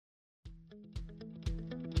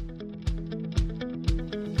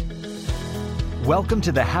Welcome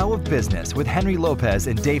to the How of Business with Henry Lopez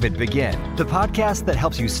and David Begin, the podcast that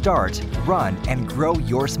helps you start, run, and grow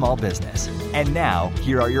your small business. And now,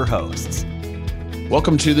 here are your hosts.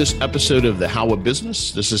 Welcome to this episode of the How of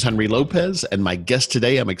Business. This is Henry Lopez, and my guest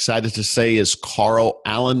today, I'm excited to say, is Carl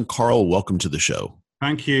Allen. Carl, welcome to the show.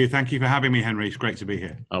 Thank you. Thank you for having me, Henry. It's great to be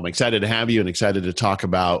here. I'm excited to have you and excited to talk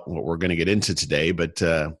about what we're going to get into today. But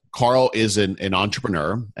Carl is an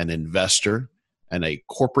entrepreneur, an investor, and a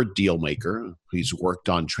corporate deal maker. He's worked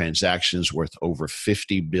on transactions worth over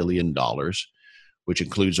 $50 billion, which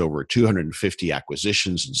includes over 250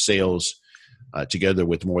 acquisitions and sales, together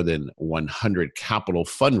with more than 100 capital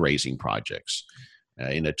fundraising projects.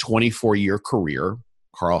 In a 24-year career,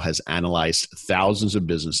 Carl has analyzed thousands of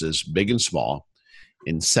businesses, big and small,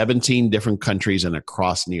 in 17 different countries and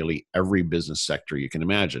across nearly every business sector you can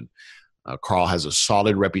imagine. Carl has a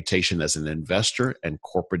solid reputation as an investor and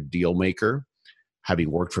corporate deal maker,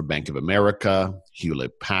 having worked for Bank of America,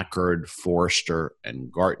 Hewlett-Packard, Forrester,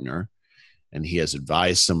 and Gartner. And he has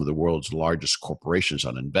advised some of the world's largest corporations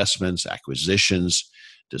on investments, acquisitions,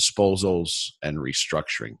 disposals, and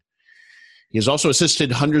restructuring. He has also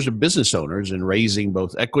assisted hundreds of business owners in raising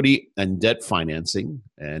both equity and debt financing.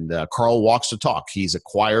 And Carl walks the talk. He's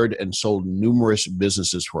acquired and sold numerous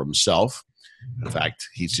businesses for himself. In fact,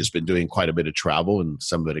 he's just been doing quite a bit of travel, and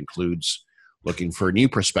some of it includes looking for new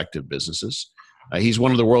prospective businesses. He's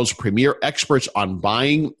one of the world's premier experts on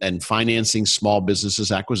buying and financing small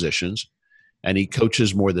businesses acquisitions, and he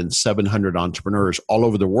coaches more than 700 entrepreneurs all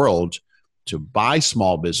over the world to buy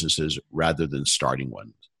small businesses rather than starting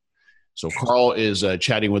one. So Carl is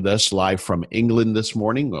chatting with us live from England this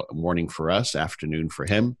morning, morning for us, afternoon for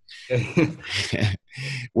him.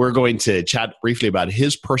 We're going to chat briefly about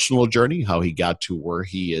his personal journey, how he got to where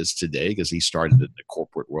he is today, because he started in the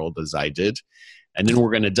corporate world as I did. And then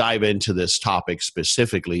we're going to dive into this topic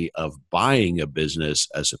specifically of buying a business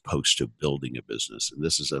as opposed to building a business. And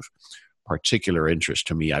this is of particular interest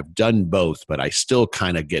to me. I've done both, but I still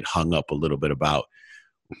kind of get hung up a little bit about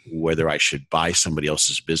whether I should buy somebody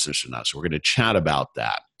else's business or not. So we're going to chat about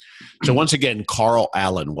that. So once again, Carl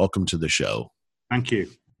Allen, welcome to the show. Thank you.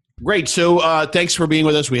 Great. So thanks for being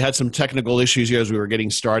with us. We had some technical issues here as we were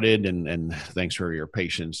getting started, and thanks for your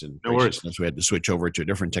patience and graciousness. We had to switch over to a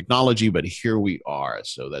different technology, but here we are.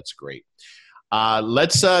 So that's great.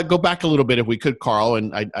 Let's go back a little bit if we could, Carl.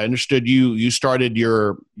 And I understood you started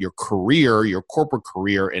your career, your corporate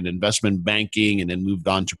career in investment banking and then moved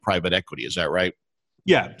on to private equity. Is that right?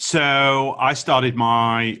 Yeah. So I started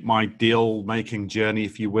my deal making journey,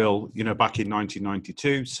 if you will, back in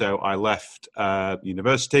 1992. So I left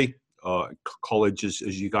university, college, as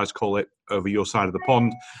you guys call it, over your side of the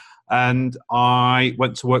pond. And I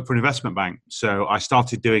went to work for an investment bank. So I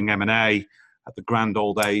started doing M&A at the grand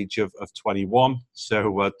old age of 21.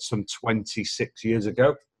 So some 26 years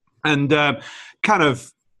ago. And I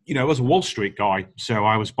was a Wall Street guy, so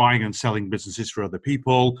I was buying and selling businesses for other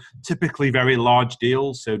people, typically very large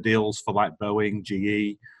deals, so deals for like Boeing,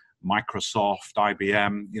 GE, Microsoft,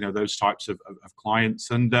 IBM, those types of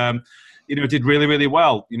clients, and did really, really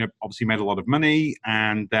well. Obviously made a lot of money,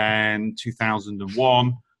 and then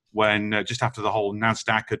 2001, when just after the whole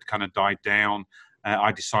NASDAQ had kind of died down,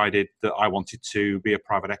 I decided that I wanted to be a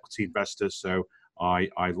private equity investor, so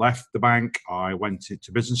I left the bank. I went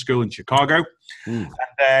to business school in Chicago. And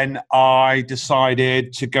then I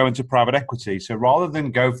decided to go into private equity. So rather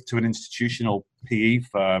than go to an institutional PE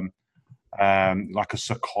firm, like a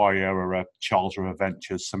Sequoia or a Charles River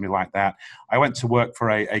Ventures, something like that, I went to work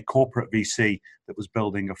for a corporate VC that was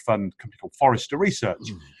building a fund company called Forrester Research.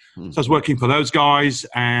 So I was working for those guys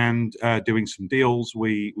and doing some deals.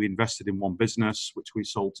 We invested in one business, which we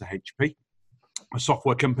sold to HP, a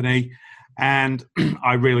software company. And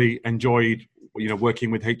I really enjoyed,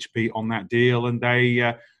 working with HP on that deal, and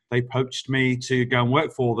they poached me to go and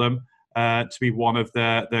work for them to be one of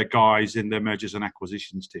their guys in their mergers and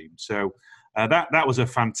acquisitions team. So that was a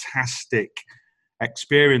fantastic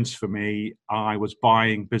experience for me. I was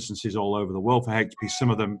buying businesses all over the world for HP.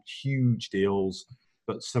 Some of them huge deals,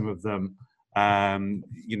 but some of them a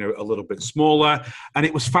little bit smaller. And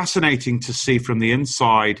it was fascinating to see from the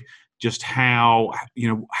inside just how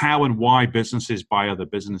and why businesses buy other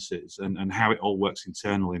businesses and how it all works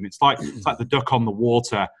internally. And it's like the duck on the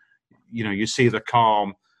water. You see the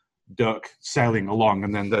calm duck sailing along,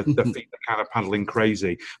 and then the feet are kind of paddling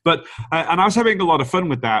crazy. But and I was having a lot of fun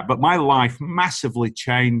with that. But my life massively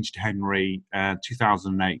changed, Henry,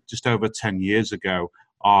 2008, just over 10 years ago.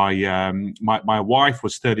 My wife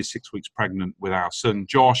was 36 weeks pregnant with our son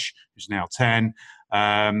Josh, who's now 10.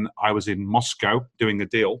 I was in Moscow doing a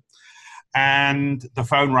deal. And the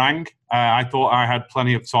phone rang. I thought I had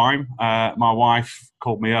plenty of time. My wife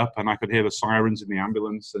called me up and I could hear the sirens in the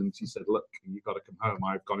ambulance. And she said, look, you've got to come home.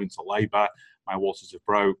 I've gone into labor. My waters have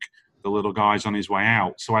broke. The little guy's on his way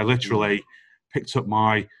out. So I literally picked up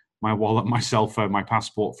my wallet, my cell phone, my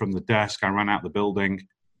passport from the desk. I ran out the building,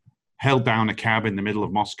 held down a cab in the middle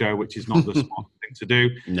of Moscow, which is not the smart thing to do.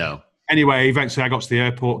 No. Anyway, eventually I got to the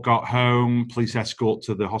airport, got home, police escort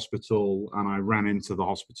to the hospital, and I ran into the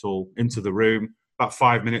hospital, into the room, about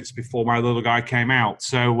 5 minutes before my little guy came out.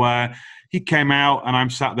 So he came out, and I'm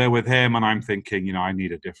sat there with him, and I'm thinking, I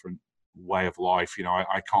need a different way of life.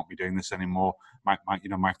 I can't be doing this anymore.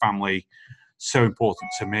 My family, so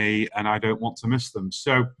important to me, and I don't want to miss them.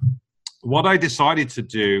 So what I decided to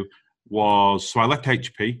do was, so I left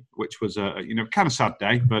HP, which was a kind of sad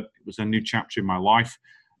day, but it was a new chapter in my life.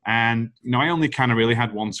 And, I only kind of really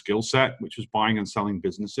had one skill set, which was buying and selling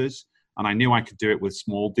businesses. And I knew I could do it with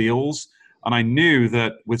small deals. And I knew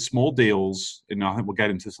that with small deals, I think we'll get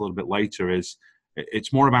into this a little bit later,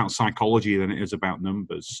 it's more about psychology than it is about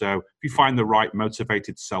numbers. So if you find the right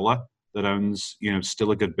motivated seller that owns, still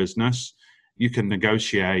a good business, you can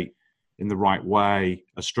negotiate in the right way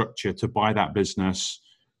a structure to buy that business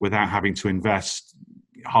without having to invest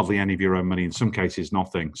hardly any of your own money, in some cases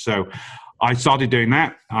nothing. So I started doing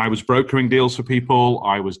that. I was brokering deals for people.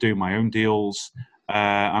 I was doing my own deals,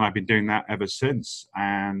 and I've been doing that ever since.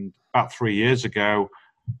 And about 3 years ago,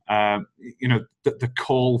 the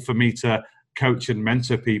call for me to coach and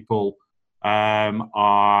mentor people,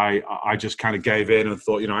 I just kind of gave in and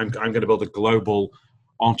thought, I'm going to build a global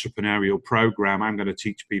entrepreneurial program. I'm going to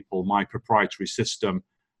teach people my proprietary system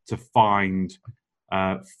to find,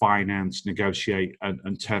 finance, negotiate,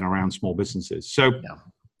 and turn around small businesses. So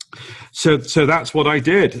that's what I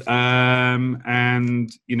did,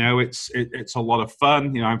 and it's a lot of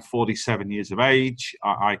fun. I'm 47 years of age.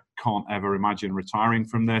 I can't ever imagine retiring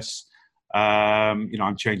from this.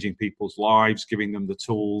 I'm changing people's lives, giving them the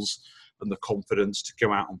tools and the confidence to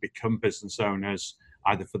go out and become business owners,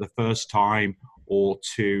 either for the first time or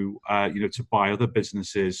to buy other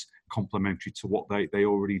businesses complementary to what they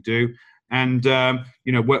already do. And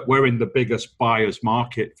we're in the biggest buyer's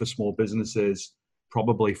market for small businesses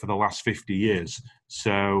probably for the last 50 years.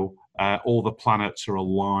 So all the planets are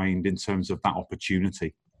aligned in terms of that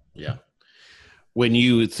opportunity. Yeah. When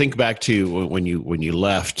you think back to when you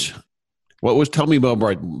left, tell me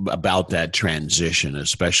more about that transition,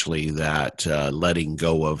 especially that letting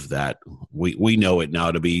go of that. We know it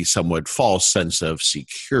now to be somewhat false sense of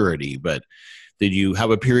security, but did you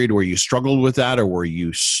have a period where you struggled with that, or were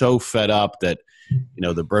you so fed up that,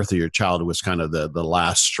 the birth of your child was kind of the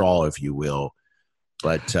last straw, if you will?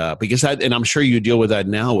 But and I'm sure you deal with that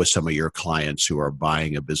now with some of your clients who are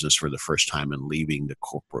buying a business for the first time and leaving the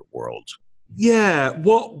corporate world. Yeah,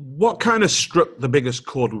 what kind of struck the biggest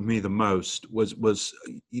chord with me the most was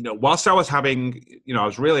whilst I was having, I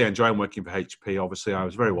was really enjoying working for HP. Obviously, I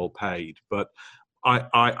was very well paid, but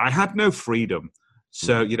I had no freedom.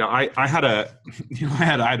 So I had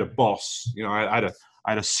a boss. I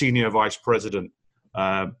had a senior vice president.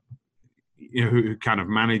 Who kind of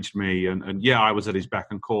managed me, and I was at his beck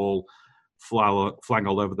and call, flying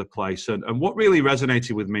all over the place. And what really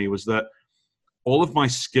resonated with me was that all of my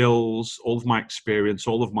skills, all of my experience,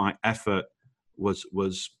 all of my effort was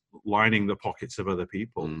lining the pockets of other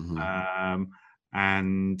people. Mm-hmm.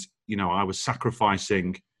 And I was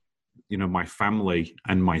sacrificing, my family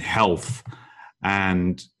and my health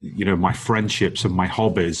and, my friendships and my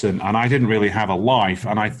hobbies. And I didn't really have a life.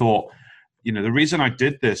 And I thought, the reason I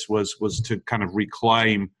did this was to kind of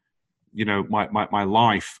reclaim, my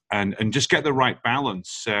life and just get the right balance.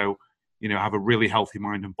 So, have a really healthy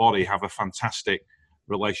mind and body, have a fantastic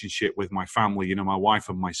relationship with my family, my wife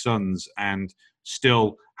and my sons, and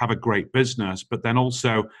still have a great business. But then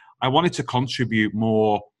also I wanted to contribute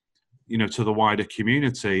more, to the wider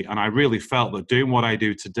community. And I really felt that doing what I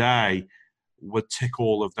do today would tick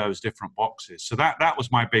all of those different boxes. So that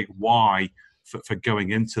was my big why for going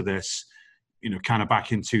into this, kind of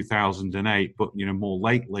back in 2008, but, more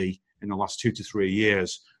lately in the last 2 to 3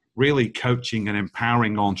 years, really coaching and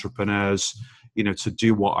empowering entrepreneurs, to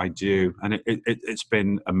do what I do. And it's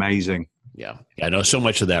been amazing. Yeah. I know so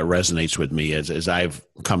much of that resonates with me as I've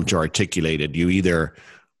come to articulate it. You either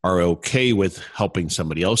are okay with helping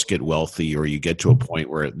somebody else get wealthy, or you get to a point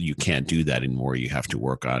where you can't do that anymore. You have to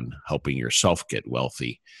work on helping yourself get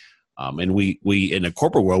wealthy. And we in the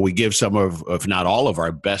corporate world, we give some of, if not all of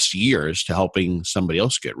our best years to helping somebody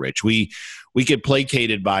else get rich. We get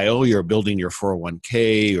placated by, you're building your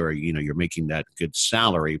 401k, or, you're making that good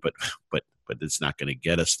salary, but but it's not going to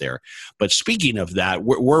get us there. But speaking of that,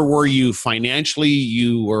 where were you financially?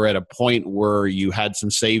 You were at a point where you had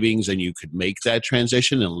some savings and you could make that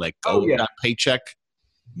transition and let go of that paycheck?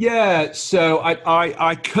 Yeah, so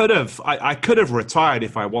I could have retired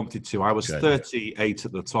if I wanted to. I was 38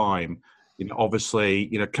 at the time. Obviously,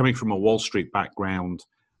 coming from a Wall Street background,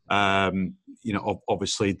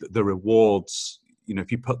 obviously the rewards,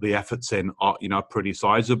 if you put the efforts in, are pretty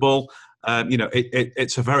sizable.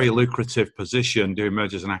 It's a very lucrative position doing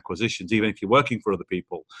mergers and acquisitions, even if you're working for other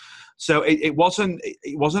people. So it wasn't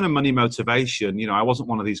a money motivation. I wasn't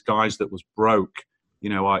one of these guys that was broke.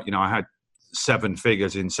 I had 7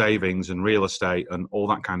 figures in savings and real estate and all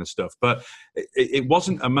that kind of stuff. But it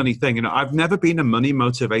wasn't a money thing. I've never been a money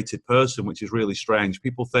motivated person, which is really strange.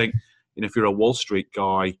 People think, if you're a Wall Street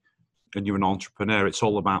guy and you're an entrepreneur, it's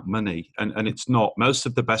all about money. And it's not. Most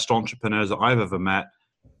of the best entrepreneurs that I've ever met,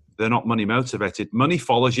 they're not money motivated. Money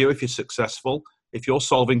follows you if you're successful. If you're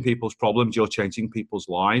solving people's problems, you're changing people's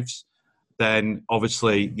lives, then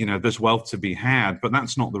obviously, there's wealth to be had, but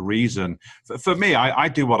that's not the reason. For me, I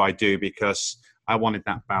do what I do because I wanted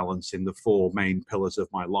that balance in the 4 main pillars of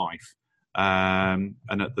my life. And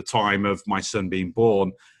at the time of my son being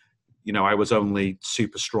born, I was only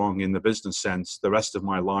super strong in the business sense. The rest of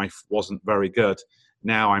my life wasn't very good.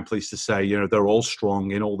 Now I'm pleased to say, they're all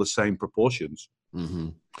strong in all the same proportions. Mm-hmm.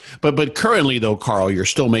 But currently, though, Carl, you're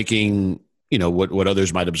still making what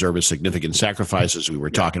others might observe as significant sacrifices. We were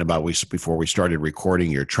talking about before we started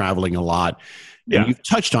recording. You're traveling a lot, and you've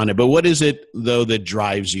touched on it. But what is it though that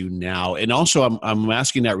drives you now? And also, I'm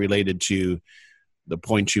asking that related to the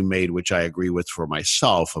point you made, which I agree with for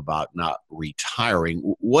myself about not retiring.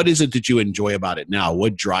 What is it that you enjoy about it now?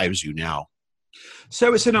 What drives you now?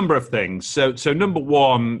 So it's a number of things. So number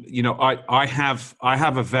one, I have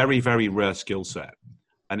a very, very rare skill set,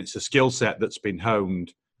 and it's a skill set that's been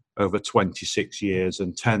honed over 26 years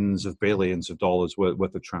and tens of billions of dollars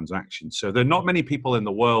worth of transactions. So there are not many people in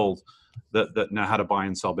the world that know how to buy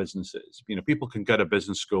and sell businesses. People can go to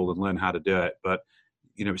business school and learn how to do it, but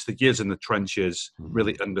it's the years in the trenches,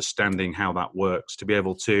 really understanding how that works to be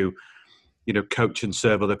able to, coach and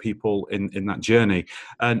serve other people in that journey.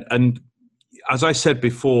 And as I said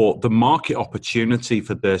before, the market opportunity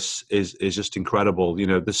for this is just incredible.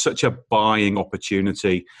 There's such a buying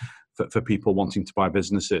opportunity for people wanting to buy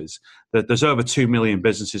businesses. There's over 2 million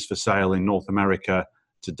businesses for sale in North America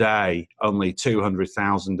today. Only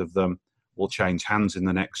 200,000 of them will change hands in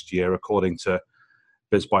the next year, according to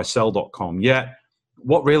bizbuysell.com. Yet,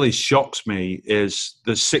 what really shocks me is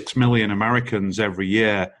there's 6 million Americans every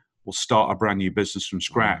year will start a brand new business from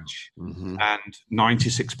scratch, and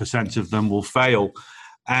 96% of them will fail.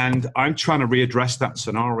 And I'm trying to readdress that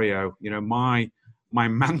scenario. My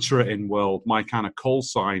mantra in world, my kind of call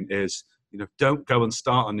sign is, don't go and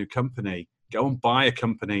start a new company. Go and buy a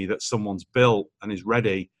company that someone's built and is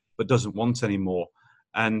ready, but doesn't want anymore.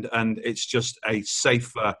 And it's just a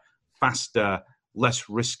safer, faster, less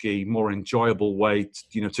risky, more enjoyable way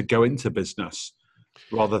to go into business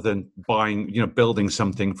rather than building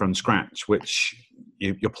something from scratch, which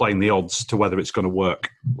you're playing the odds to whether it's going to work.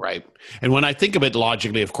 Right. And when I think of it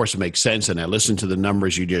logically, of course, it makes sense. And I listen to the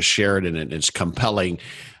numbers you just shared, and it's compelling.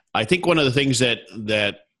 I think one of the things that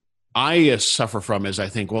I suffer from is I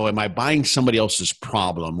think, well, am I buying somebody else's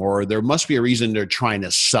problem? Or there must be a reason they're trying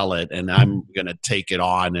to sell it, and I'm going to take it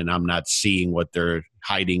on, and I'm not seeing what they're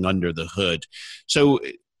hiding under the hood. So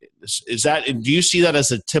do you see that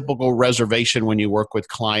as a typical reservation when you work with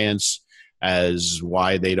clients as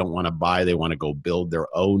why they don't want to buy? They want to go build their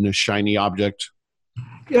own shiny object?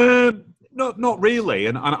 Not really.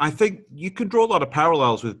 And I think you can draw a lot of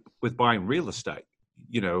parallels with buying real estate.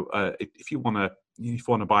 If you want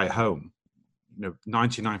to buy a home,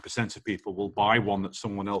 99% of people will buy one that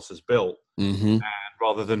someone else has built, and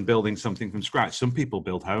rather than building something from scratch. Some people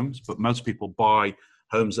build homes, but most people buy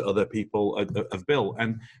homes that other people have built.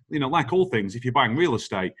 And, like all things, if you're buying real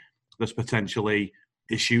estate, there's potentially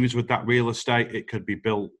issues with that real estate. It could be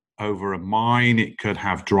built over a mine. It could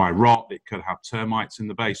have dry rot. It could have termites in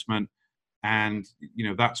the basement. And,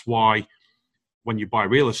 that's why when you buy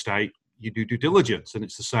real estate, you do due diligence. And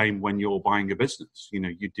it's the same when you're buying a business.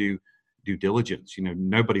 You do due diligence.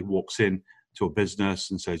 Nobody walks in to a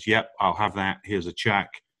business and says, yep, I'll have that. Here's a check.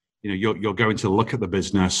 You're going to look at the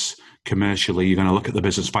business commercially. You're going to look at the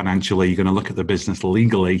business financially. You're going to look at the business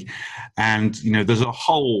legally. And, there's a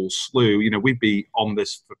whole slew. We'd be on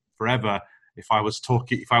this forever if I would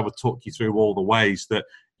talk you through all the ways that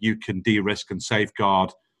you can de-risk and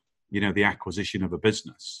safeguard, the acquisition of a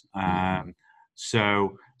business.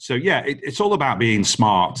 So yeah, it's all about being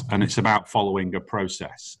smart, and it's about following a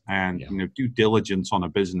process. And due diligence on a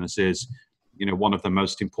business is one of the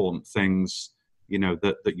most important things,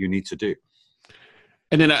 that you need to do.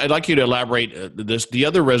 And then I'd like you to elaborate the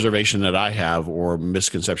other reservation that I have, or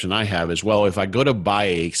misconception I have, is, well, if I go to buy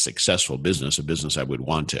a successful business, a business I would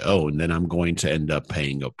want to own, then I'm going to end up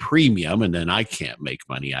paying a premium, and then I can't make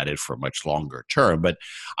money at it for much longer term. But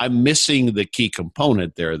I'm missing the key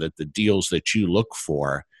component there, that the deals that you look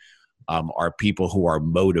for are people who are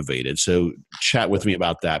motivated. So chat with me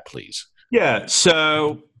about that, please. Yeah.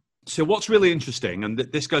 So what's really interesting, and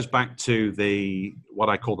this goes back to what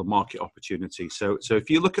I call the market opportunity. So if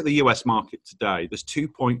you look at the US market today, there's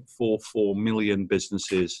 2.44 million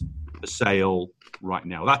businesses for sale right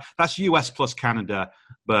now. That's US plus Canada,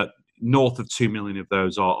 but north of 2 million of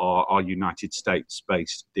those are United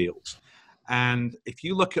States-based deals. And if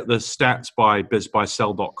you look at the stats by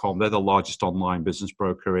BizBuySell.com, they're the largest online business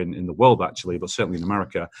broker in the world, actually, but certainly in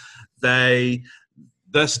America.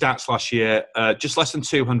 Their stats last year, just less than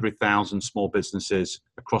 200,000 small businesses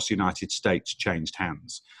across the United States changed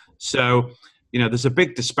hands. So, there's a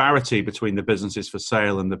big disparity between the businesses for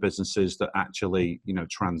sale and the businesses that actually,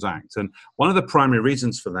 transact. And one of the primary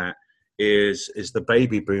reasons for that is the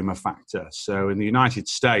baby boomer factor. So in the United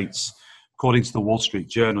States, according to the Wall Street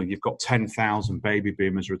Journal, you've got 10,000 baby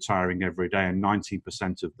boomers retiring every day, and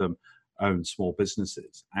 19% of them own small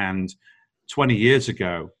businesses. And 20 years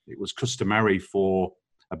ago, it was customary for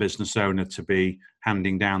a business owner to be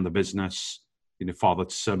handing down the business, father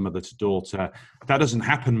to son, mother to daughter. That doesn't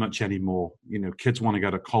happen much anymore. Kids want to go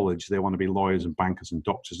to college. They want to be lawyers and bankers and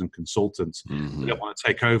doctors and consultants. Mm-hmm. They don't want to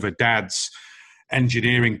take over dad's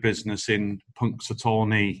engineering business in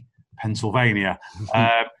Punxsutawney, Pennsylvania,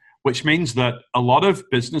 which means that a lot of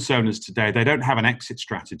business owners today, they don't have an exit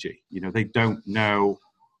strategy. They don't know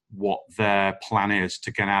what their plan is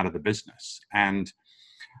to get out of the business. And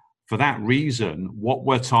for that reason, what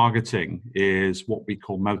we're targeting is what we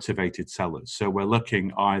call motivated sellers. So we're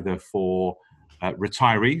looking either for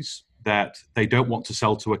retirees that they don't want to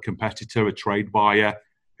sell to a competitor, a trade buyer,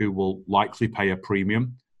 who will likely pay a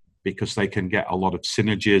premium because they can get a lot of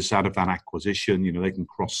synergies out of that acquisition. They can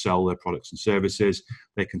cross-sell their products and services.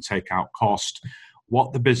 They can take out cost.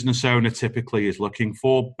 What the business owner typically is looking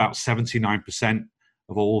for, about 79%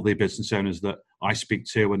 of all the business owners that I speak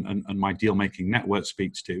to and my deal-making network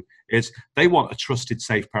speaks to, is they want a trusted,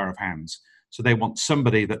 safe pair of hands. So they want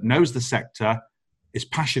somebody that knows the sector, is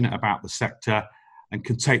passionate about the sector, and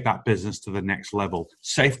can take that business to the next level,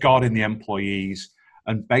 safeguarding the employees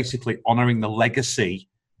and basically honoring the legacy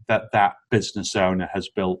that business owner has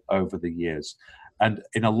built over the years. And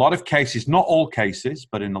in a lot of cases, not all cases,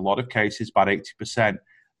 but in a lot of cases, about 80%,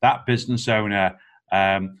 that business owner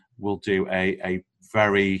will do a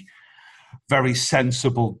very, very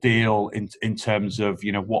sensible deal in terms of,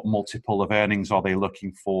 what multiple of earnings are they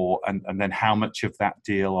looking for, and then how much of that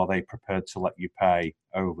deal are they prepared to let you pay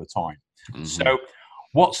over time. Mm-hmm. So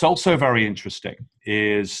what's also very interesting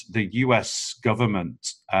is the US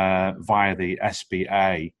government via the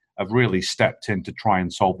SBA have really stepped in to try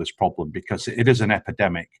and solve this problem, because it is an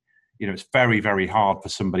epidemic. It's very, very hard for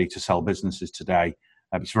somebody to sell businesses today.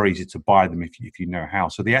 It's very easy to buy them if you know how.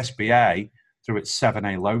 So the SBA, through its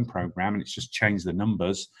 7A loan program, and it's just changed the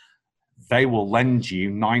numbers, they will lend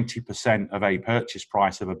you 90% of a purchase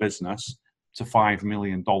price of a business to $5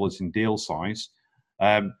 million in deal size.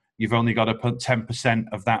 You've only got to put 10%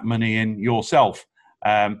 of that money in yourself.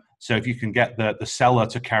 So if you can get the seller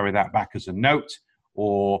to carry that back as a note,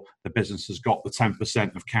 or the business has got the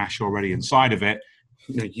 10% of cash already inside of it,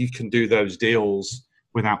 you can do those deals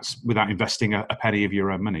without investing a penny of your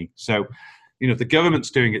own money. So, the government's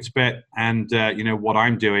doing its bit, and what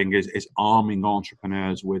I'm doing is arming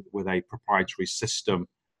entrepreneurs with a proprietary system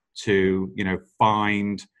to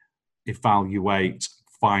find, evaluate,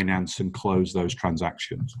 finance, and close those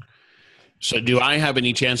transactions. So do I have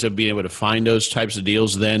any chance of being able to find those types of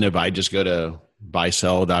deals then if I just go to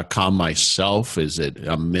buysell.com myself? Is it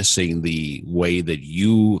I'm missing the way that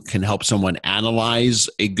you can help someone analyze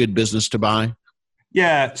a good business to buy?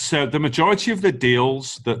 Yeah, so the majority of the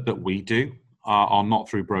deals that we do are not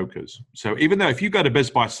through brokers. So even though if you go to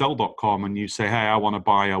bizbuysell.com and you say, hey, I want to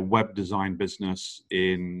buy a web design business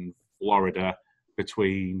in Florida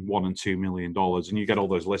between $1 and $2 million, and you get all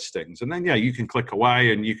those listings, and then you can click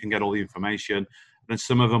away and you can get all the information. And then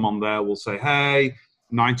some of them on there will say, hey,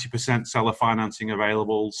 90% seller financing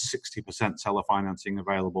available, 60% seller financing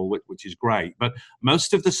available, which is great. But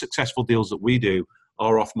most of the successful deals that we do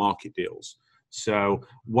are off-market deals. So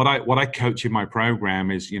what I coach in my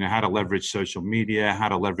program is, how to leverage social media, how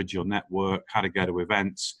to leverage your network, how to go to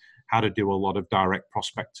events, how to do a lot of direct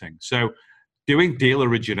prospecting. So doing deal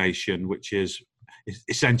origination, which is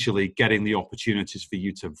essentially getting the opportunities for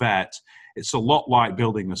you to vet, it's a lot like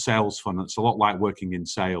building a sales funnel. It's a lot like working in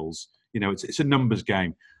sales. It's a numbers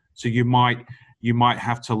game. So you might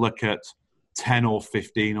have to look at 10 or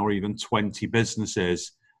 15 or even 20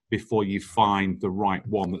 businesses before you find the right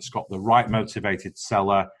one that's got the right motivated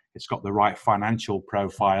seller. It's got the right financial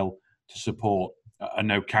profile to support a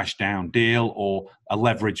no cash down deal or a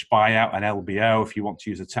leveraged buyout, an LBO, if you want to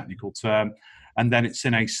use a technical term. And then it's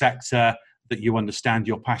in a sector that you understand,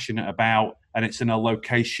 you're passionate about, and it's in a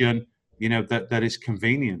location, that is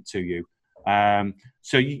convenient to you.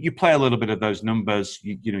 So you play a little bit of those numbers,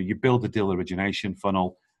 you build a deal origination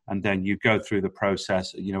funnel, and then you go through the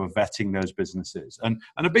process, of vetting those businesses. And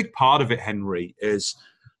a big part of it, Henry, is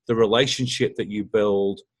the relationship that you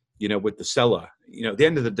build, with the seller. At the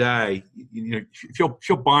end of the day, if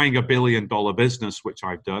you're buying $1 billion business, which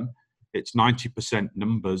I've done, it's 90%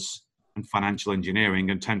 numbers and financial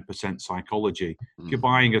engineering and 10% psychology. If you're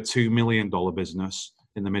buying a $2 million business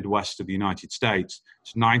in the Midwest of the United States,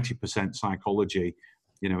 it's 90% psychology.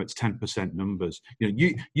 It's 10% numbers.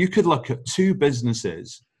 You could look at two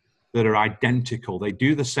businesses that are identical. They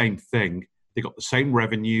do the same thing. They got the same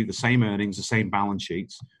revenue, the same earnings, the same balance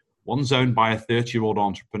sheets. One's owned by a 30-year-old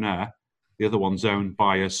entrepreneur. The other one's owned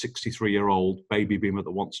by a 63-year-old baby boomer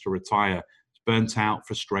that wants to retire. It's burnt out,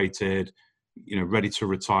 frustrated, ready to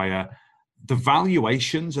retire. The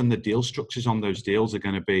valuations and the deal structures on those deals are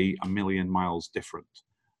going to be a million miles different.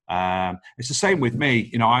 It's the same with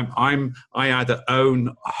me. I either own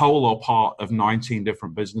a whole or part of 19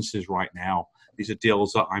 different businesses right now. These are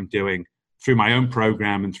deals that I'm doing through my own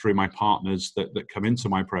program and through my partners that come into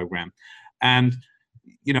my program. And,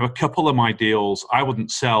 a couple of my deals I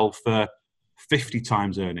wouldn't sell for 50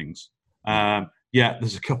 times earnings.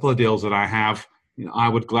 There's a couple of deals that I have, I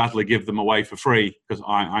would gladly give them away for free because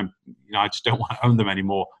I just don't want to own them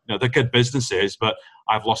anymore. They're good businesses, but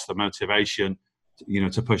I've lost the motivation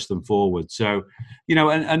to push them forward. So,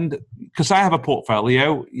 and because I have a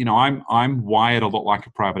portfolio, I'm wired a lot like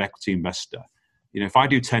a private equity investor. If I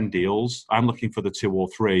do 10 deals, I'm looking for the 2 or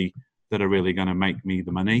 3 that are really going to make me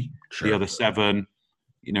the money. Sure. The other 7,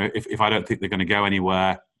 if I don't think they're going to go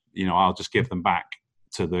anywhere, I'll just give them back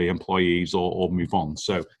to the employees or move on.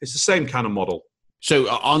 So it's the same kind of model. So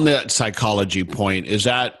on that psychology point, is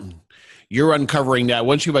that you're uncovering that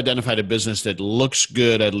once you've identified a business that looks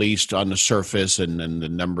good, at least on the surface and the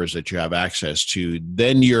numbers that you have access to,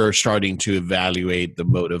 then you're starting to evaluate the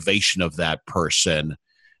motivation of that person.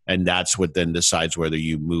 And that's what then decides whether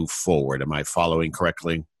you move forward. Am I following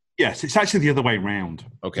correctly? Yes, it's actually the other way around.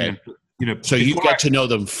 Okay. So you get to know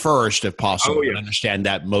them first, if possible, and understand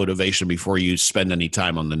that motivation before you spend any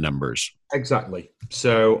time on the numbers. Exactly.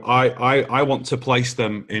 So I want to place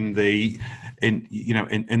them in the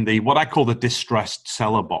what I call the distressed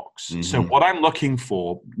seller box. Mm-hmm. So what I'm looking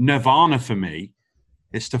for, nirvana for me,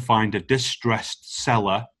 is to find a distressed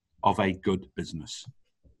seller of a good business.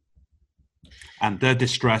 And their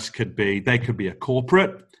distress could be a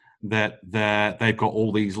corporate that they've got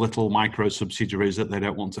all these little micro subsidiaries that they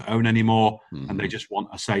don't want to own anymore, and they just want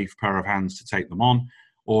a safe pair of hands to take them on.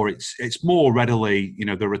 Or it's more readily,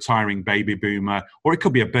 the retiring baby boomer, or it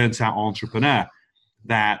could be a burnt out entrepreneur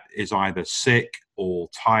that is either sick or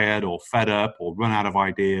tired or fed up or run out of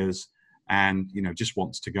ideas and, just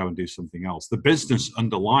wants to go and do something else. The business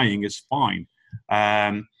underlying is fine.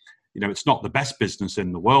 It's not the best business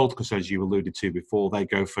in the world because, as you alluded to before, they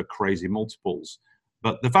go for crazy multiples.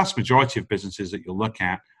 But the vast majority of businesses that you'll look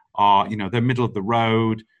at are, they're middle of the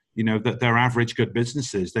road, that they're average good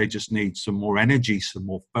businesses. They just need some more energy, some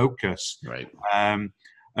more focus. Right.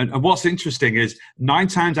 And what's interesting is 9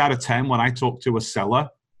 times out of 10, when I talk to a seller,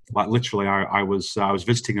 like literally I was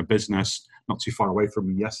visiting a business not too far away from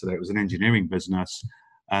me yesterday. It was an engineering business.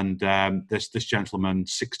 And this gentleman,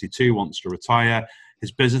 62, wants to retire.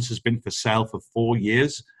 His business has been for sale for 4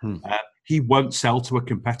 years. He won't sell to a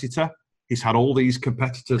competitor. He's had all these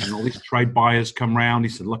competitors and all these trade buyers come around. He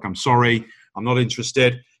said, look, I'm sorry, I'm not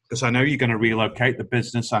interested because I know you're going to relocate the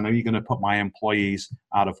business. I know you're going to put my employees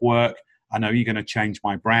out of work. I know you're going to change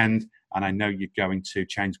my brand. And I know you're going to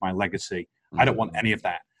change my legacy. I don't want any of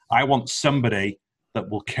that. I want somebody that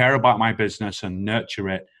will care about my business and nurture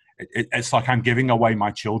it. It's like I'm giving away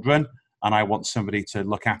my children and I want somebody to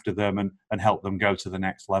look after them and help them go to the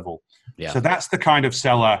next level. Yeah. So that's the kind of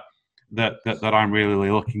seller that I'm really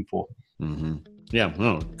looking for. Mm-hmm. Yeah,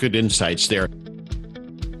 well, good insights there.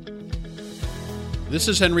 This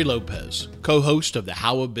is Henry Lopez, co-host of the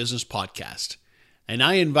How of Business podcast, and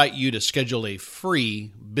I invite you to schedule a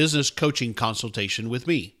free business coaching consultation with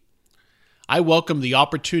me. I welcome the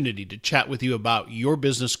opportunity to chat with you about your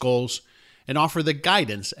business goals and offer the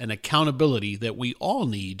guidance and accountability that we all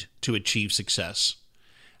need to achieve success.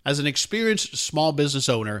 As an experienced small business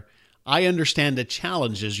owner, I understand the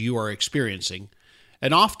challenges you are experiencing,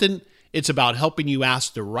 and often it's about helping you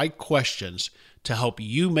ask the right questions to help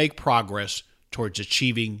you make progress towards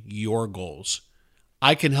achieving your goals.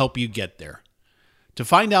 I can help you get there. To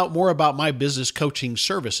find out more about my business coaching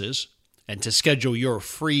services and to schedule your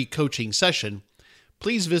free coaching session,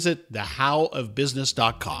 please visit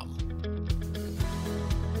thehowofbusiness.com.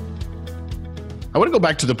 I want to go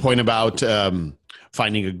back to the point about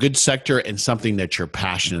finding a good sector and something that you're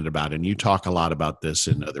passionate about. And you talk a lot about this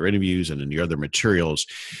in other interviews and in your other materials.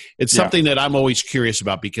 It's something that I'm always curious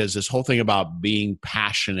about, because this whole thing about being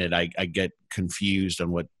passionate, I get confused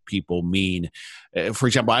on what people mean. For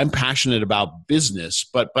example, I'm passionate about business,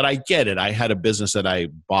 but I get it. I had a business that I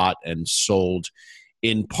bought and sold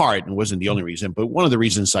in part, and wasn't the only reason, but one of the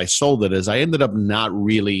reasons I sold it is I ended up not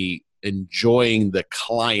really enjoying the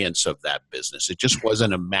clients of that business. It just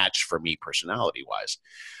wasn't a match for me personality-wise.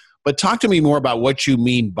 But talk to me more about what you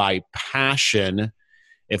mean by passion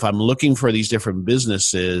if I'm looking for these different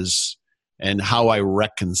businesses, and how I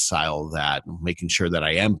reconcile that, making sure that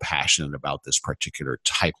I am passionate about this particular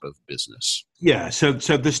type of business. Yeah, so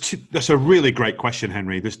that's a really great question,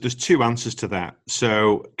 Henry. There's two answers to that.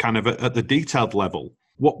 So kind of at the detailed level,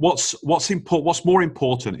 what's more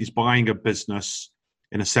important is buying a business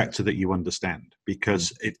in a sector that you understand.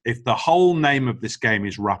 Because if the whole name of this game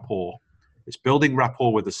is rapport, it's building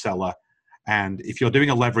rapport with the seller. And if you're doing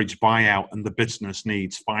a leverage buyout and the business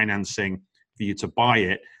needs financing for you to buy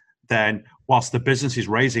it, then whilst the business is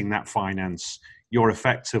raising that finance, you're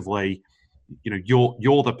effectively,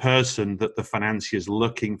 you're the person that the financier is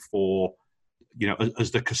looking for,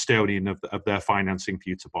 as the custodian of their financing for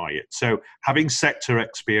you to buy it. So having sector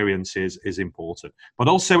experience is important, but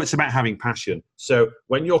also it's about having passion. So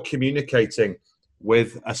when you're communicating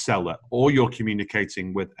with a seller or you're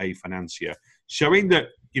communicating with a financier, showing that,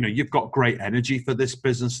 you've got great energy for this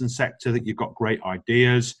business and sector, that you've got great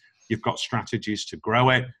ideas, you've got strategies to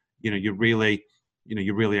grow it, you're really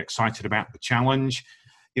excited about the challenge.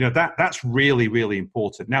 That's really, really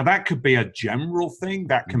important. Now, that could be a general thing.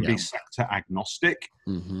 That can be sector agnostic.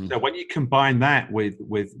 Mm-hmm. So when you combine that with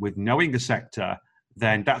knowing the sector,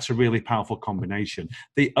 then that's a really powerful combination.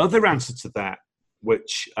 The other answer to that,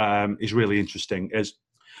 which is really interesting, is,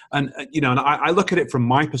 and I look at it from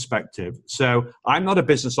my perspective. So I'm not a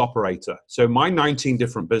business operator. So my 19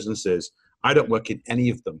 different businesses, I don't work in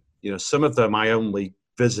any of them. Some of them I only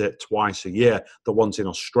visit twice a year, the ones in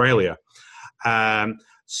Australia.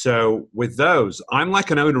 So with those, I'm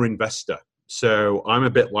like an owner investor. So I'm a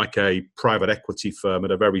bit like a private equity firm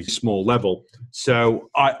at a very small level. So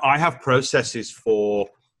I have processes for,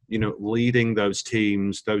 leading those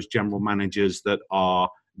teams, those general managers that are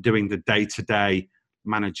doing the day-to-day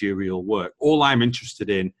managerial work. All I'm interested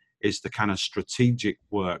in is the kind of strategic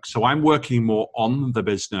work. So I'm working more on the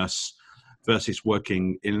business versus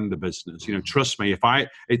working in the business. Trust me, if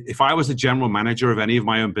I was a general manager of any of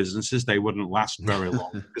my own businesses, they wouldn't last very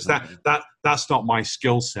long, because that's not my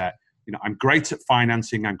skill set. I'm great at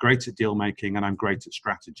financing, I'm great at deal making, and I'm great at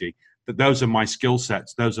strategy. But those are my skill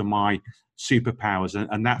sets, those are my superpowers,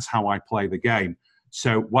 and that's how I play the game.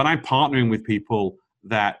 So when I'm partnering with people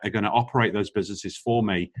that are going to operate those businesses for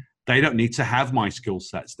me, they don't need to have my skill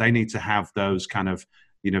sets. They need to have those kind of,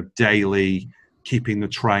 daily keeping the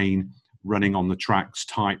train running on the tracks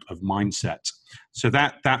type of mindset. So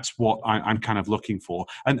that's what I'm kind of looking for,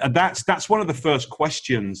 and that's one of the first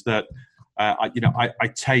questions that I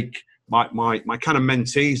take my kind of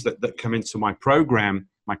mentees that come into my program,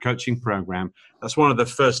 my coaching program. That's one of the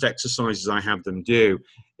first exercises I have them do.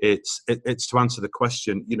 It's to answer the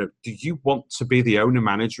question, do you want to be the owner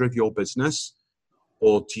manager of your business?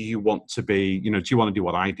 Or do you want to be, do you want to do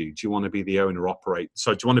what I do? Do you want to be the owner operator?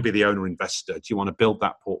 So do you want to be the owner investor? Do you want to build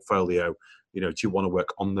that portfolio? Do you want to work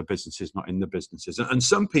on the businesses, not in the businesses? And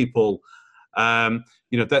some people,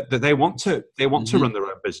 that they want to run their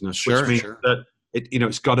own business, which means that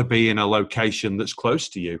it's got to be in a location that's close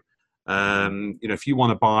to you. If you want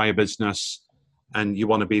to buy a business and you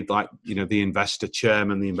want to be like, the investor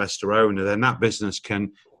chairman, the investor owner, then that business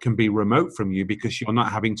can be remote from you because you're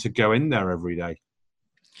not having to go in there every day.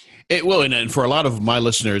 It will, and for a lot of my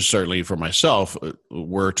listeners, certainly for myself,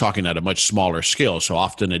 we're talking at a much smaller scale. So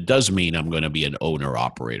often it does mean I'm going to be an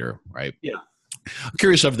owner-operator, right? Yeah. I'm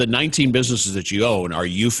curious, of the 19 businesses that you own, are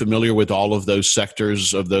you familiar with all of those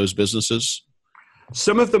sectors of those businesses?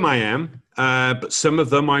 Some of them I am, but some of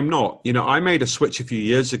them I'm not. I made a switch a few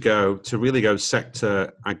years ago to really go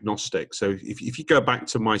sector agnostic. So if you go back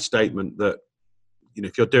to my statement that,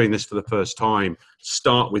 if you're doing this for the first time,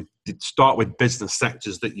 start with business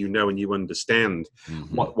sectors that you know and you understand.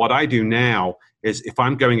 Mm-hmm. What I do now is if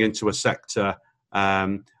I'm going into a sector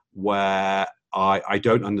where I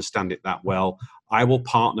don't understand it that well, I will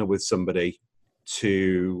partner with somebody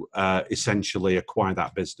to essentially acquire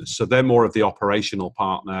that business. So they're more of the operational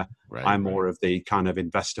partner. Right, I'm more of the kind of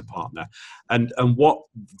investor partner. And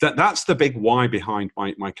that's the big why behind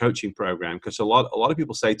my coaching program. Because a lot of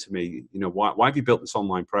people say to me, why have you built this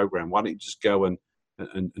online program? Why don't you just go and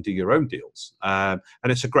do your own deals? And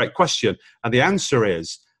it's a great question. And the answer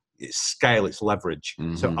is it's scale, it's leverage.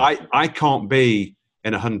 Mm-hmm. So I can't be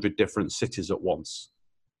in 100 different cities at once.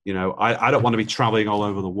 I don't want to be traveling all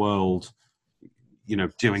over the world,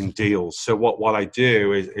 doing deals. So what I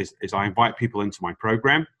do is I invite people into my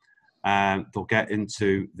program, and they'll get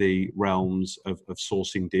into the realms of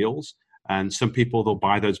sourcing deals. And some people, they'll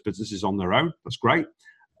buy those businesses on their own. That's great.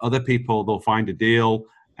 Other people, they'll find a deal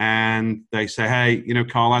and they say, hey,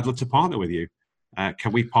 Carl, I'd love to partner with you.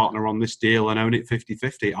 Can we partner on this deal and own it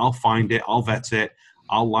 50-50? I'll find it. I'll vet it.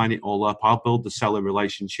 I'll line it all up. I'll build the seller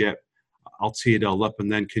relationship. I'll tee it all up.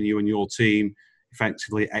 And then can you and your team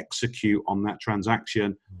effectively execute on that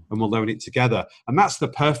transaction, and we'll own it together. And that's the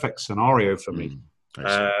perfect scenario for me,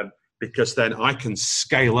 because then I can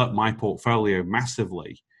scale up my portfolio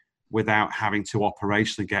massively without having to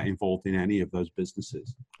operationally get involved in any of those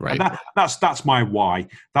businesses. Right. And that's my why.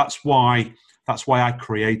 That's why I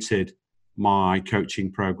created my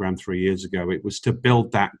coaching program 3 years ago. It was to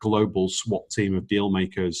build that global SWAT team of deal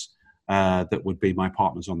makers that would be my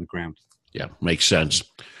partners on the ground. Yeah, makes sense.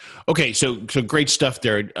 Okay, so great stuff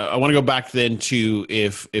there. I want to go back then to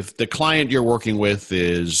if the client you're working with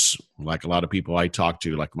is, like a lot of people I talk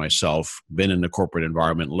to, like myself, been in the corporate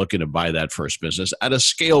environment, looking to buy that first business at a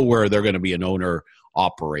scale where they're going to be an owner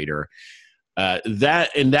operator.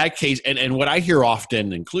 That in that case, and what I hear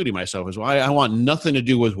often, including myself, is, well, I want nothing to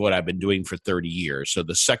do with what I've been doing for 30 years. So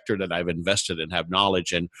the sector that I've invested in, have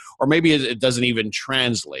knowledge in, or maybe it doesn't even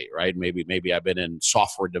translate, right? Maybe I've been in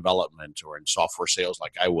software development or in software sales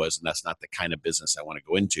like I was, and that's not the kind of business I want to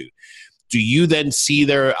go into. Do you then see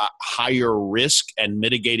there a higher risk and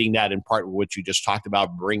mitigating that in part with what you just talked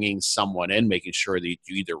about, bringing someone in, making sure that you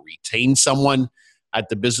either retain someone at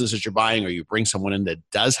the business that you're buying, or you bring someone in that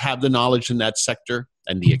does have the knowledge in that sector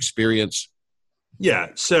and the experience?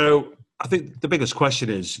 Yeah. So I think the biggest question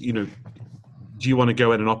is, do you want to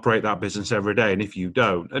go in and operate that business every day? And if you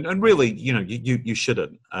don't, and really, you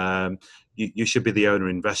shouldn't. You should be the owner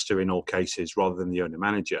investor in all cases rather than the owner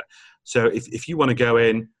manager. So if you want to go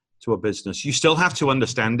in to a business, you still have to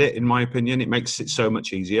understand it, in my opinion. It makes it so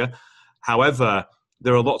much easier. However,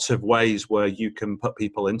 there are lots of ways where you can put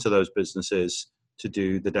people into those businesses to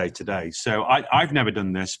do the day-to-day. So I've never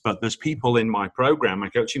done this, but there's people in my program, my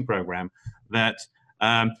coaching program, that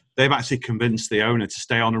they've actually convinced the owner to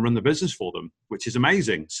stay on and run the business for them, which is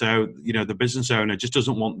amazing. So, the business owner just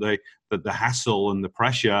doesn't want the hassle and the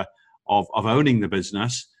pressure of owning the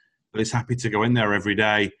business, but is happy to go in there every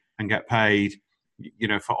day and get paid,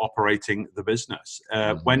 for operating the business.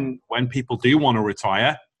 When people do want to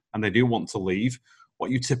retire and they do want to leave,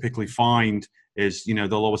 what you typically find is,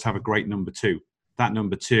 they'll always have a great number two. That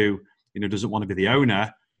number two, doesn't want to be the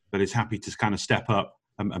owner, but is happy to kind of step up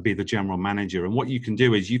and be the general manager. And what you can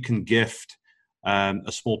do is you can gift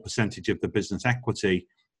a small percentage of the business equity,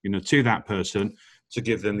 to that person to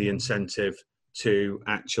give them the incentive to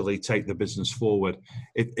actually take the business forward.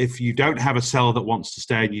 If you don't have a seller that wants to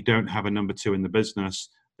stay and you don't have a number two in the business,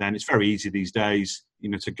 then it's very easy these days,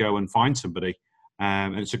 to go and find somebody.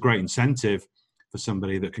 And it's a great incentive for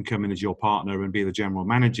somebody that can come in as your partner and be the general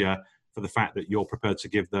manager, for the fact that you're prepared to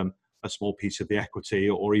give them a small piece of the equity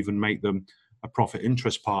or even make them a profit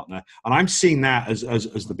interest partner. And I'm seeing that as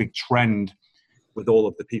the big trend with all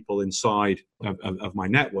of the people inside of my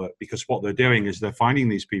network, because what they're doing is they're finding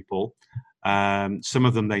these people. Some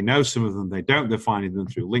of them they know, some of them they don't. They're finding them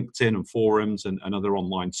through LinkedIn and forums and other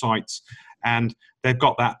online sites. And they've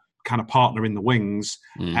got that kind of partner in the wings.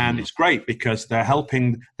 Mm-hmm. And it's great because they're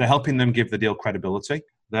helping them give the deal credibility.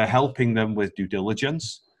 They're helping them with due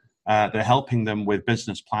diligence. They're helping them with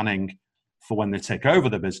business planning for when they take over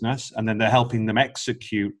the business, and then they're helping them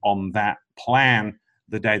execute on that plan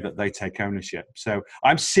the day that they take ownership. So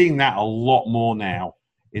I'm seeing that a lot more now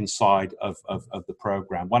inside of the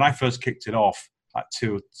program. When I first kicked it off, like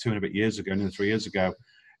two and a bit years ago, nearly 3 years ago,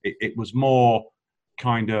 it was more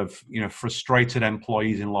kind of, frustrated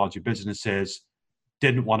employees in larger businesses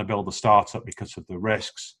didn't want to build a startup because of the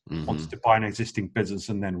risks, wanted to buy an existing business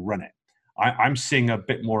and then run it. I'm seeing a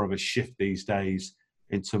bit more of a shift these days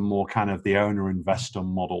into more kind of the owner-investor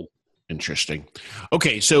model. Interesting.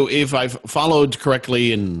 Okay, so if I've followed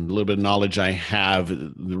correctly and a little bit of knowledge I have,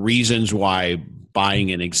 the reasons why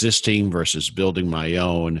buying an existing versus building my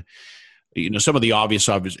own, some of the obvious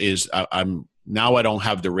is I'm now I don't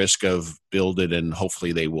have the risk of build it and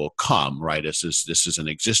hopefully they will come, right? This is an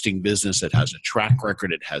existing business that has a track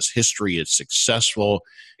record, it has history, it's successful,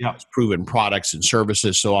 it's proven products and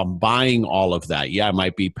services. So I'm buying all of that. Yeah, I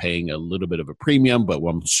might be paying a little bit of a premium, but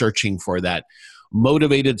I'm searching for that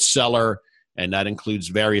motivated seller, and that includes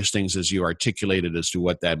various things as you articulated as to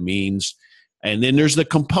what that means. And then there's the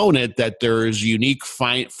component that there's unique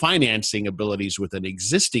financing abilities with an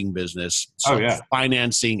existing business,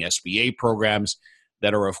 financing, SBA programs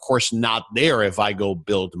that are, of course, not there if I go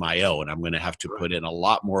build my own. I'm going to have to put in a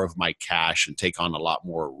lot more of my cash and take on a lot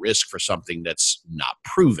more risk for something that's not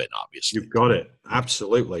proven, obviously. You've got it.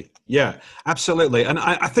 Absolutely. Yeah, absolutely. And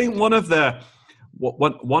I think one of the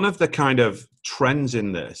kind of trends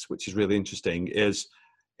in this, which is really interesting, is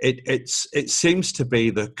it seems to be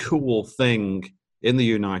the cool thing in the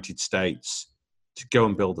United States to go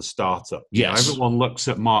and build a startup. Yes. Everyone looks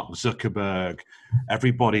at Mark Zuckerberg.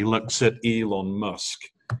 Everybody looks at Elon Musk.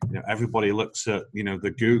 Everybody looks at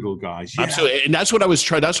the Google guys. Yeah. Absolutely, and that's what I was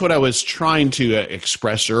trying to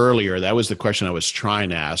express earlier. That was the question I was trying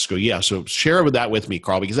to ask. So share that with me,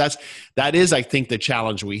 Carl, because that is, I think, the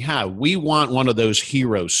challenge we have. We want one of those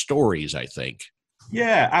hero stories, I think.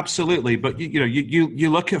 Yeah, absolutely. But you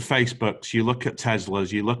look at Facebooks, you look at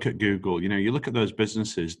Teslas, you look at Google. You look at those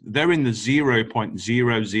businesses. They're in the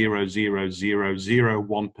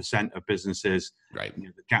 0.0000001% of businesses, right?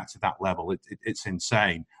 That get to that level. It's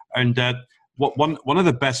insane. And one of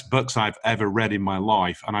the best books I've ever read in my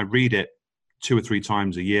life, and I read it 2 or 3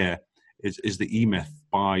 times a year, is the E-Myth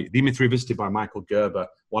Revisited by Michael Gerber,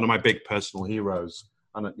 one of my big personal heroes.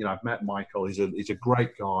 And I've met Michael. He's a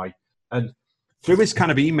great guy, and through his kind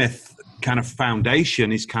of E-Myth kind of foundation,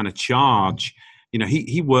 his kind of charge,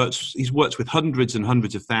 he's worked with hundreds and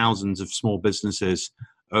hundreds of thousands of small businesses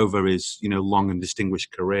over his, long and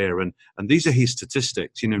distinguished career. And these are his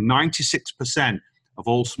statistics. 96% of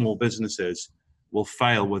all small businesses will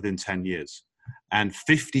fail within 10 years. And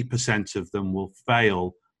 50% of them will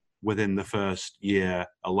fail within the first year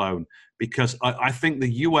alone. Because I think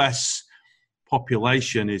the US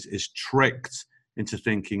population is tricked into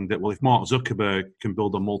thinking that, well, if Mark Zuckerberg can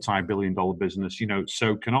build a multi-billion-dollar business,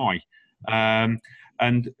 so can I.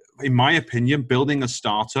 And in my opinion, building a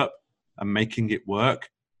startup and making it work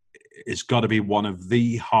has got to be one of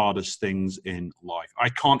the hardest things in life. I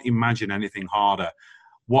can't imagine anything harder.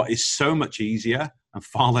 What is so much easier and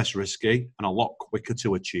far less risky and a lot quicker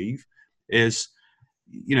to achieve is,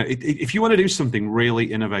 if you want to do something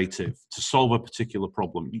really innovative to solve a particular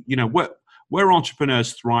problem, where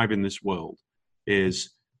entrepreneurs thrive in this world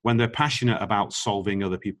is when they're passionate about solving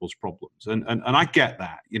other people's problems. And I get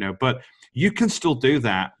that, but you can still do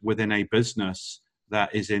that within a business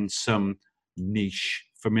that is in some niche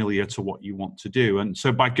familiar to what you want to do. And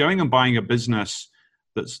so by going and buying a business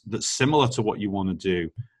that's similar to what you want to do,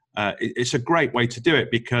 it's a great way to do it,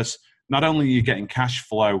 because not only are you getting cash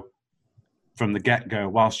flow from the get-go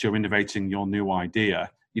whilst you're innovating your new idea,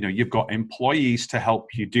 you've got employees to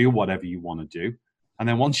help you do whatever you want to do. And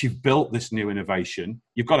then once you've built this new innovation,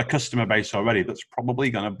 you've got a customer base already that's probably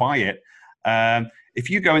going to buy it. If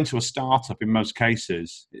you go into a startup, in most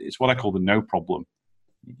cases, it's what I call the no problem.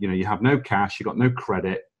 You have no cash, you've got no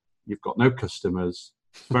credit, you've got no customers.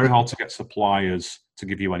 It's very hard to get suppliers to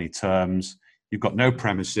give you any terms. You've got no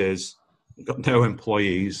premises, you've got no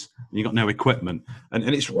employees, and you've got no equipment. And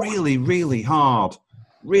it's really, really hard.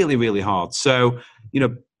 Really, really hard. So,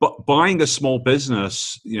 but buying a small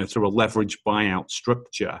business, through a leveraged buyout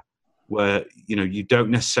structure where, you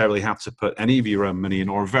don't necessarily have to put any of your own money in,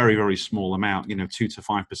 or a very, very small amount, 2 to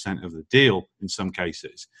 5% of the deal in some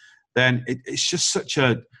cases, then it's just such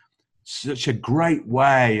a great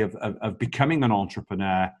way of becoming an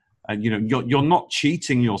entrepreneur. And, you're not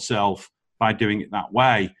cheating yourself by doing it that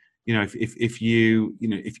way. If you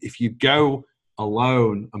go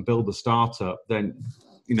alone and build a startup, then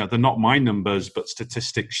they're not my numbers, but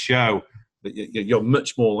statistics show that you're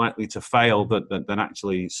much more likely to fail than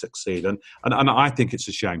actually succeed. And I think it's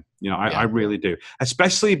a shame. I really do,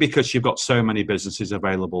 especially because you've got so many businesses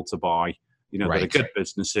available to buy, that are good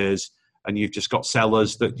businesses, and you've just got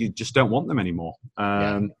sellers that you just don't want them anymore.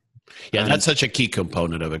 Yeah, that's such a key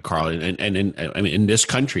component of it, Carl. And in this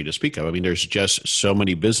country to speak of, there's just so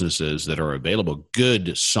many businesses that are available,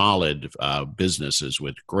 good, solid businesses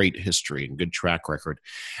with great history and good track record,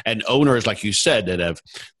 and owners, like you said, that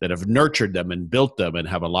have nurtured them and built them and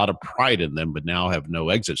have a lot of pride in them, but now have no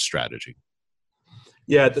exit strategy.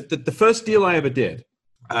 Yeah, the first deal I ever did,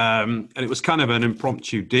 and it was kind of an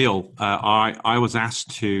impromptu deal. I was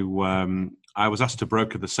asked to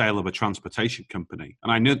broker the sale of a transportation company,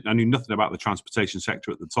 and I knew nothing about the transportation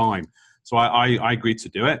sector at the time. So I agreed to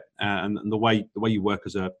do it. And the way you work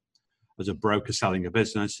as a broker selling a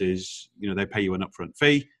business is, they pay you an upfront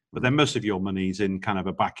fee, but then most of your money's in kind of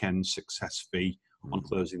a back end success fee on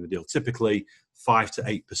closing the deal, typically 5 to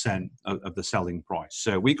 8% of the selling price.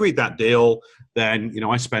 So we agreed that deal. Then,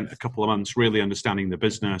 I spent a couple of months really understanding the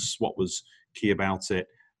business, what was key about it.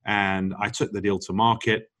 And I took the deal to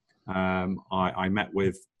market. I met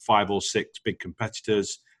with 5 or 6 big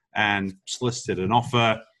competitors and solicited an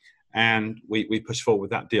offer. And we pushed forward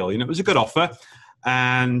with that deal. It was a good offer.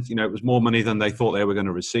 And, it was more money than they thought they were going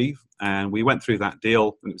to receive. And we went through that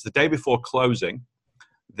deal. And it was the day before closing.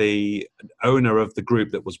 The owner of the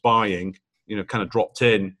group that was buying, kind of dropped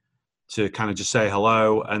in to kind of just say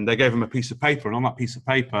hello. And they gave him a piece of paper. And on that piece of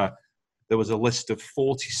paper, there was a list of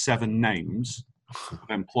 47 names of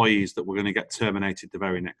employees that were going to get terminated the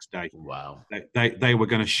very next day. Wow. They were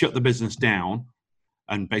going to shut the business down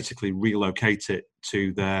and basically relocate it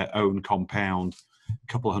to their own compound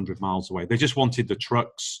a couple of 100 miles away. They just wanted the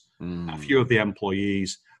trucks, a few of the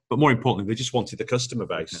employees, but more importantly, they just wanted the customer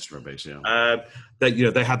base. Yeah.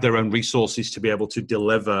 They had their own resources to be able to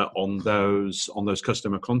deliver on those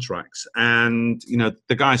customer contracts. And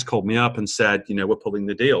the guys called me up and said, we're pulling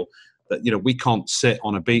the deal. That we can't sit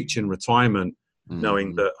on a beach in retirement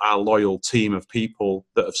knowing that our loyal team of people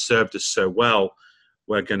that have served us so well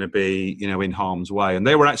were going to be in harm's way. And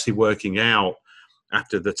they were actually working out,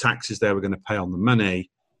 after the taxes they were going to pay on the money,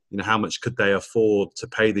 how much could they afford to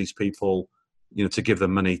pay these people, to give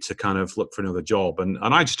them money to kind of look for another job. And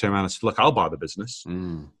I just turned around and said, look, I'll buy the business.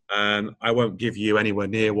 And I won't give you anywhere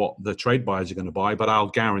near what the trade buyers are going to buy, but I'll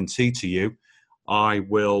guarantee to you, I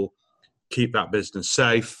will keep that business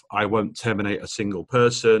safe. I won't terminate a single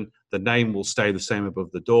person. The name will stay the same above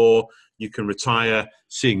the door. You can retire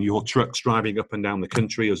seeing your trucks driving up and down the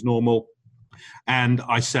country as normal. And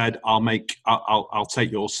I said, I'll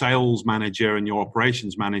take your sales manager and your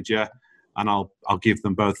operations manager, and I'll give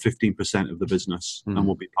them both 15% of the business, and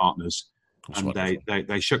we'll be partners. That's and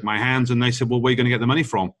they shook my hands and they said, well, where are you going to get the money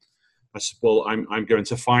from? I said, well, I'm going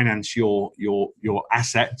to finance your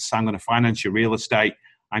assets. I'm going to finance your real estate.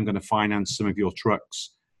 I'm going to finance some of your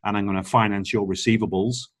trucks, and I'm going to finance your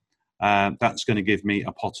receivables. That's going to give me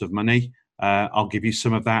a pot of money. I'll give you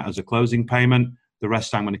some of that as a closing payment. The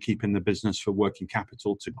rest I'm going to keep in the business for working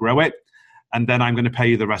capital to grow it. And then I'm going to pay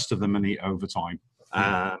you the rest of the money over time.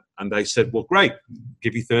 And they said, well, great,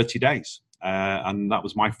 give you 30 days. And that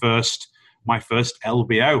was my first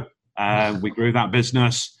LBO. We grew that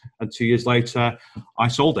business, and 2 years later, I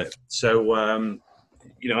sold it. So, and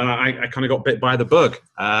I kind of got bit by the bug.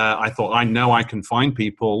 I thought, I know I can find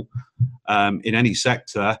people in any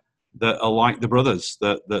sector that are like the brothers,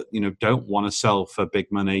 that don't want to sell for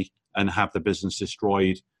big money and have the business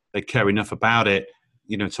destroyed. They care enough about it,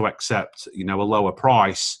 to accept, a lower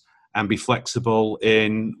price and be flexible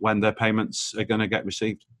in when their payments are going to get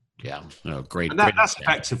received. Yeah, great. And that's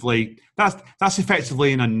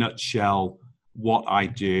effectively in a nutshell what I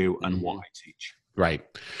do and what I teach. Right.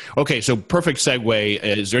 Okay. So perfect segue.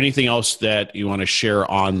 Is there anything else that you want to share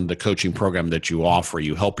on the coaching program that you offer?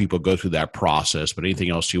 You help people go through that process, but anything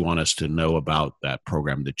else you want us to know about that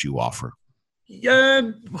program that you offer? Yeah.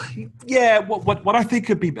 What I think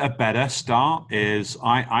could be a better start is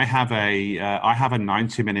I have a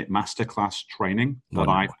 90-minute masterclass training that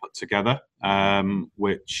I put together,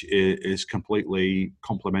 which is completely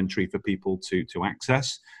complimentary for people to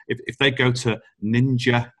access. If they go to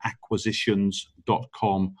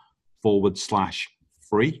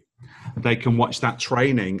ninjaacquisitions.com/free, they can watch that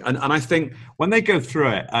training. And I think when they go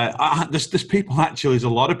through it, there's people actually, there's a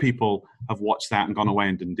lot of people have watched that and gone away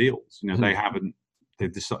and done deals. They haven't,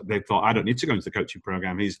 they've thought, I don't need to go into the coaching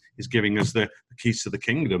program. He's giving us the keys to the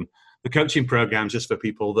kingdom. The coaching program is just for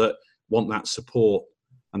people that want that support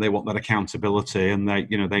and they want that accountability, and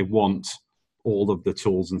they want all of the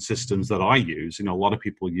tools and systems that I use. A lot of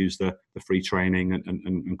people use the free training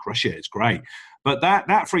and crush it. It's great. But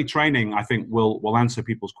that free training, I think, will answer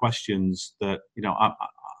people's questions that,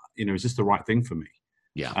 is this the right thing for me?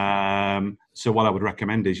 Yeah. So what I would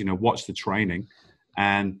recommend is, watch the training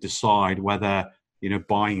and decide whether,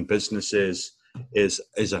 buying businesses is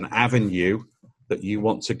an avenue that you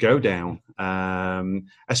want to go down,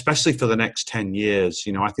 especially for the next 10 years.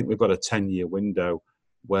 I think we've got a 10-year window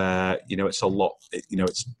where, it's a lot,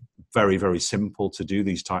 it's very, very simple to do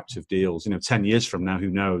these types of deals. 10 years from now, who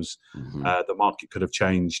knows? The market could have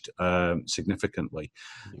changed significantly.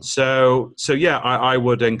 So yeah, I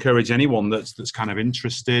would encourage anyone that's kind of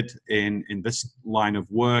interested in this line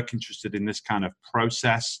of work, interested in this kind of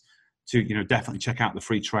process, to definitely check out the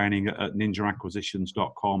free training at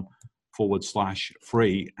ninjaacquisitions.com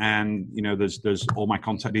free. And, there's all my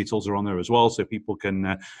contact details are on there as well. So people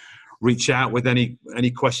can reach out with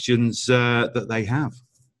any questions that they have.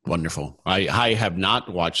 Wonderful. I have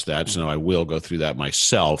not watched that, so I will go through that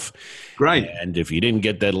myself. Great. And if you didn't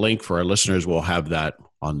get that link for our listeners, we'll have that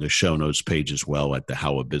on the show notes page as well at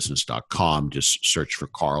thehowabusiness.com. Just search for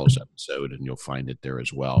Carl's episode and you'll find it there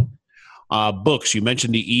as well. Books. You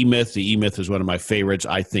mentioned the E-Myth. The E-Myth is one of my favorites.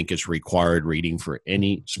 I think it's required reading for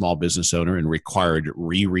any small business owner and required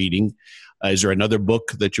rereading. Is there another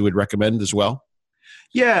book that you would recommend as well?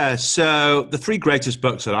 Yeah. So the 3 greatest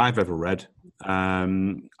books that I've ever read,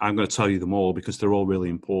 I'm going to tell you them all because they're all really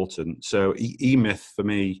important. So E-Myth for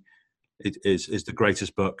me is the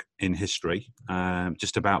greatest book in history,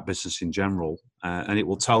 just about business in general. And it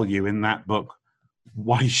will tell you in that book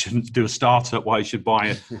why you shouldn't do a startup, why you should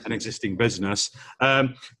buy an existing business.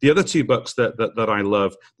 The other 2 books that I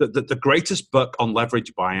love, the greatest book on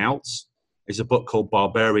leverage buyouts is a book called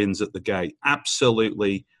Barbarians at the Gate.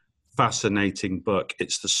 Absolutely fascinating book.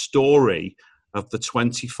 It's the story of the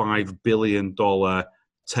 $25 billion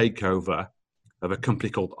takeover of a company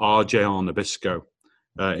called RJR Nabisco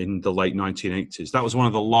in the late 1980s. That was one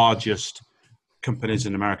of the largest companies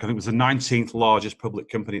in America. I think it was the 19th largest public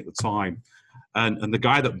company at the time. And the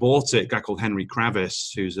guy that bought it, a guy called Henry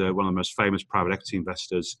Kravis, who's one of the most famous private equity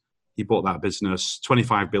investors, he bought that business,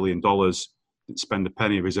 $25 billion, didn't spend a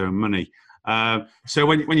penny of his own money. So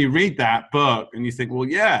when you read that book and you think, well,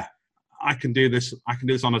 yeah, I can do this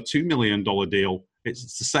on a $2 million deal.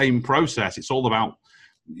 It's the same process. It's all about,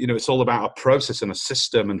 it's all about a process and a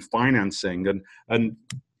system and financing. And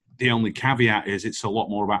the only caveat is it's a lot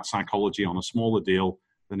more about psychology on a smaller deal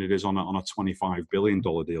than it is on a $25 billion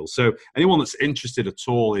deal. So anyone that's interested at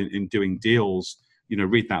all in doing deals,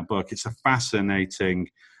 read that book. It's a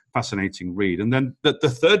fascinating read. And then the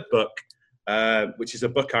third book, which is a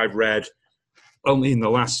book I've read only in the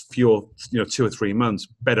last 2 or 3 months,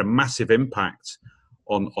 but a massive impact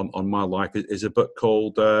on my life, is a book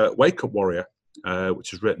called Wake Up Warrior,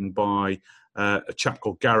 which was written by a chap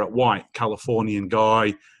called Garrett White, Californian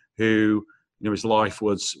guy who, his life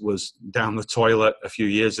was down the toilet a few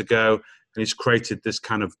years ago, and he's created this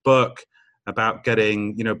kind of book about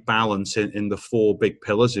getting, balance in the 4 big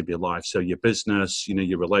pillars of your life. So your business,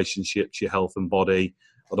 your relationships, your health and body,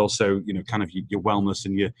 but also, kind of your wellness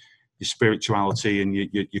and your spirituality and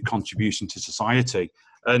your contribution to society.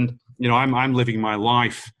 And, I'm living my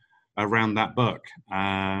life around that book.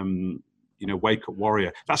 Wake Up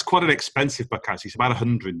Warrior. That's quite an expensive book, actually. It's about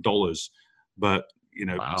 $100, but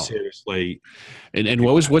wow. Seriously. And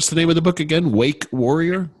what's the name of the book again? Wake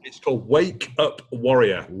Warrior? It's called Wake Up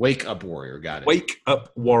Warrior. Wake Up Warrior. Got it. Wake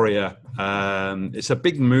Up Warrior. It's a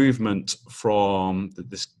big movement from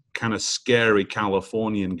this kind of scary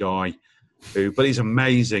Californian guy but he's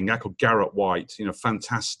amazing. A guy called Garrett White,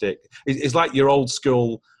 fantastic. It's like your old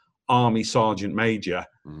school Army Sergeant Major.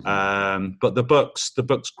 Mm-hmm. But the book's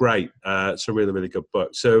great. It's a really, really good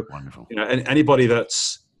book. So, wonderful. Anybody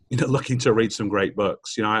that's looking to read some great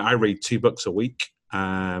books, I read 2 books a week,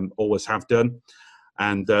 always have done.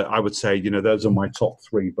 And I would say, those are my top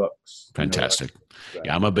 3 books. Fantastic.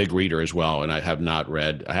 Yeah, I'm a big reader as well, and I have not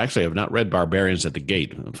read Barbarians at the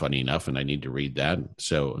Gate, funny enough, and I need to read that.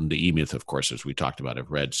 So, and the E-Myth, of course, as we talked about, I've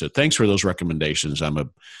read. So thanks for those recommendations. I'm a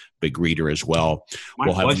big reader as well.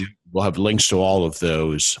 We'll have links to all of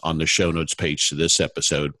those on the show notes page to this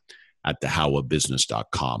episode at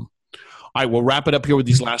thehowabusiness.com. All right, we'll wrap it up here with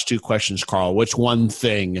these last 2 questions, Carl. What's one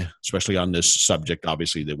thing, especially on this subject,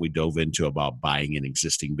 obviously, that we dove into about buying an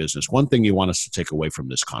existing business, one thing you want us to take away from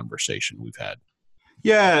this conversation we've had?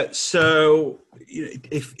 Yeah, so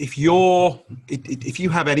if you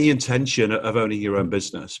have any intention of owning your own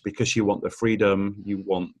business because you want the freedom, you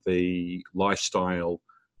want the lifestyle,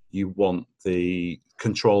 you want the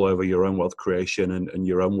control over your own wealth creation and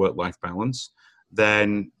your own work-life balance,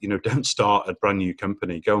 then don't start a brand new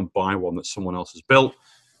company. Go and buy one that someone else has built,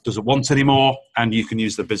 doesn't want anymore, and you can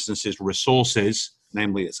use the business's resources,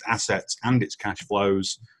 namely its assets and its cash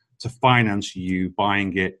flows, to finance you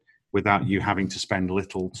buying it without you having to spend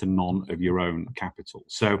little to none of your own capital.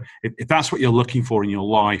 So if that's what you're looking for in your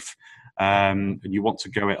life, and you want to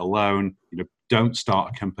go it alone, don't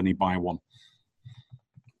start a company, buy one.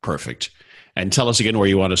 Perfect. And tell us again where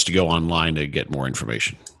you want us to go online to get more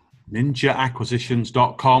information.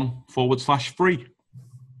 ninjaacquisitions.com/free.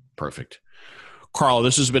 Perfect. Carl,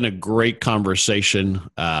 this has been a great conversation.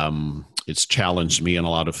 It's challenged me in a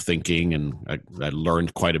lot of thinking, and I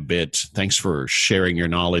learned quite a bit. Thanks for sharing your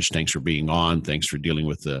knowledge. Thanks for being on. Thanks for dealing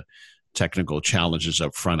with the technical challenges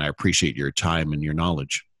up front. I appreciate your time and your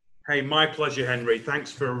knowledge. Hey, my pleasure, Henry.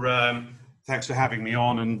 Thanks for Thanks for having me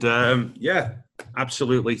on. And yeah,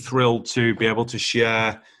 absolutely thrilled to be able to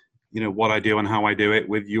share, what I do and how I do it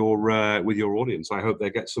with your audience. I hope they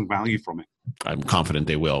get some value from it. I'm confident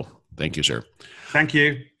they will. Thank you, sir. Thank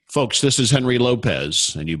you. Folks, this is Henry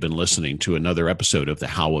Lopez, and you've been listening to another episode of The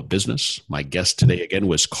How of Business. My guest today again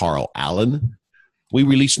was Carl Allen. We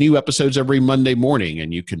release new episodes every Monday morning,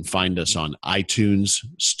 and you can find us on iTunes,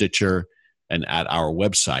 Stitcher, and at our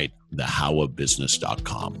website,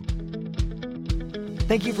 thehowofbusiness.com.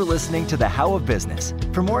 Thank you for listening to The How of Business.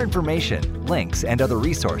 For more information, links, and other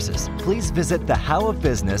resources, please visit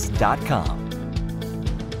thehowofbusiness.com.